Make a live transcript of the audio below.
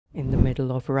In the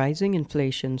middle of rising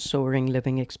inflation, soaring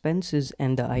living expenses,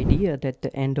 and the idea that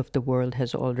the end of the world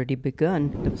has already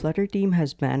begun, the Flutter team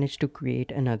has managed to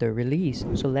create another release.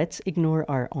 So let's ignore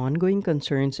our ongoing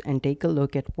concerns and take a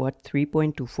look at what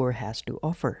 3.24 has to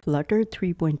offer. Flutter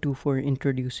 3.24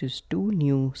 introduces two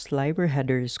new sliver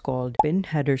headers called Pinned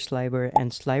Header Sliver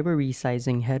and Sliver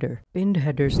Resizing Header. Pinned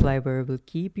Header Sliver will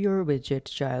keep your widget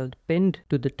child pinned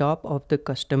to the top of the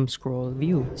custom scroll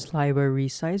view. Sliver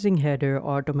Resizing Header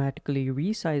automatically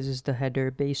resizes the header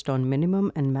based on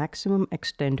minimum and maximum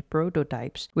extent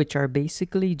prototypes, which are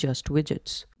basically just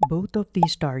widgets. Both of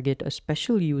these target a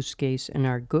special use case and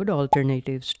are good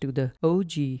alternatives to the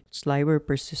OG sliver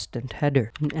persistent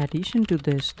header. In addition to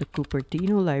this, the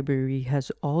Cupertino library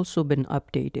has also been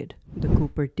updated. The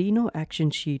Cupertino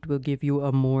action sheet will give you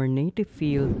a more native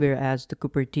feel, whereas the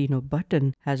Cupertino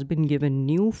button has been given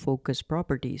new focus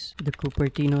properties. The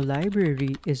Cupertino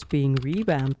library is being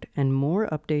revamped and more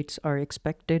updates are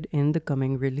expected in the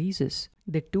coming releases.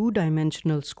 The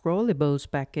two-dimensional scrollables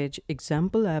package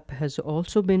example app has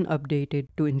also been updated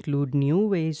to include new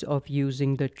ways of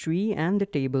using the tree and the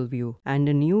table view, and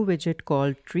a new widget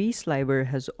called Tree Sliver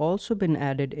has also been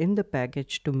added in the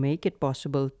package to make it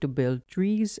possible to build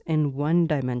trees in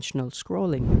one-dimensional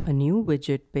scrolling. A new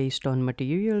widget based on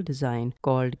material design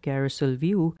called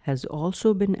CarouselView has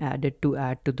also been added to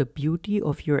add to the beauty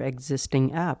of your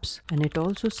existing apps, and it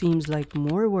also seems like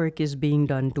more work is being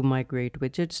done to migrate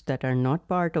widgets that are not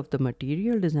part of the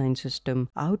material design system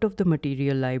out of the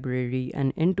material library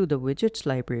and into the widgets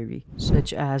library,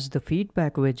 such as the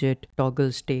feedback widget,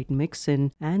 toggle state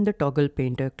mixin, and the toggle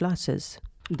painter classes.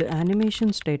 The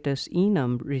animation status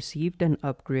enum received an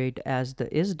upgrade as the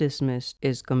is dismissed,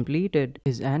 is completed,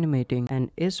 is animating,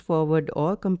 and is forward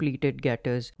or completed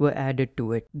getters were added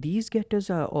to it. These getters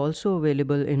are also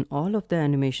available in all of the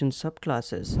animation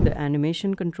subclasses. The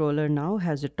animation controller now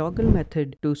has a toggle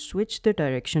method to switch the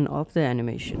direction of the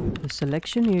animation. The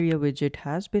SelectionArea widget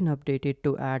has been updated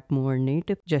to add more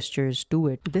native gestures to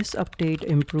it. This update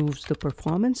improves the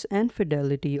performance and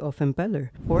fidelity of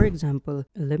Impeller. For example,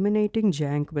 eliminating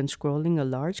jank when scrolling a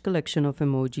large collection of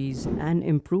emojis and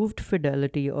improved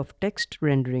fidelity of text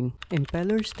rendering.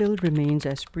 Impeller still remains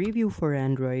as preview for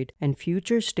Android, and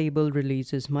future stable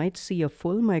releases might see a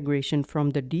full migration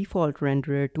from the default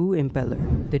renderer to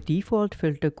Impeller. The default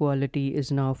filter quality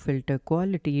is now filter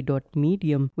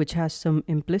quality.medium, which has some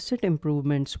implicit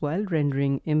improvements while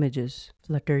rendering images.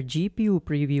 Flutter GPU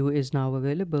preview is now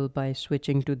available by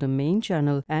switching to the main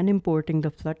channel and importing the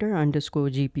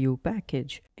Flutter_GPU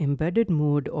package. Embedded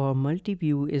mode or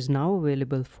multi-view is now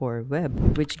available for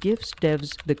web, which gives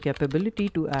devs the capability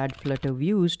to add Flutter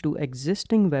views to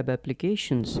existing web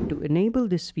applications. To enable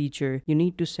this feature, you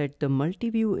need to set the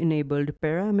multi-view enabled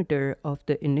parameter of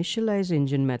the initialize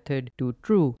engine method to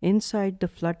true inside the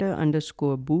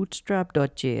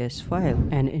flutter_bootstrap.js file.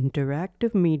 An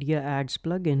interactive media ads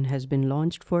plugin has been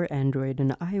launched for Android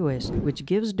and iOS, which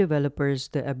gives developers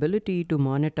the ability to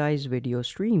monetize video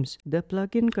streams. The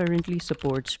plugin currently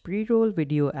supports pre-roll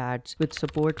video ads with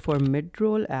support for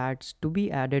mid-roll ads to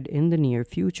be added in the near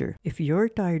future. If you're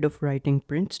tired of writing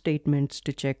print statements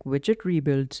to check widget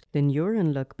rebuilds, then you're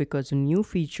in luck because a new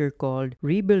feature called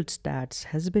Rebuild Stats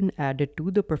has been added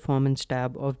to the Performance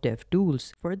tab of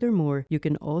DevTools. Furthermore, you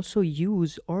can also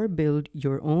use or build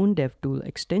your own DevTool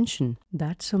extension.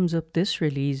 That sums up this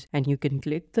release, and you can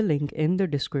click the link in the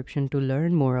description to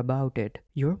learn more about it.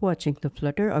 You're watching the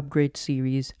Flutter Upgrade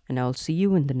series, and I'll see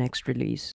you in the next release.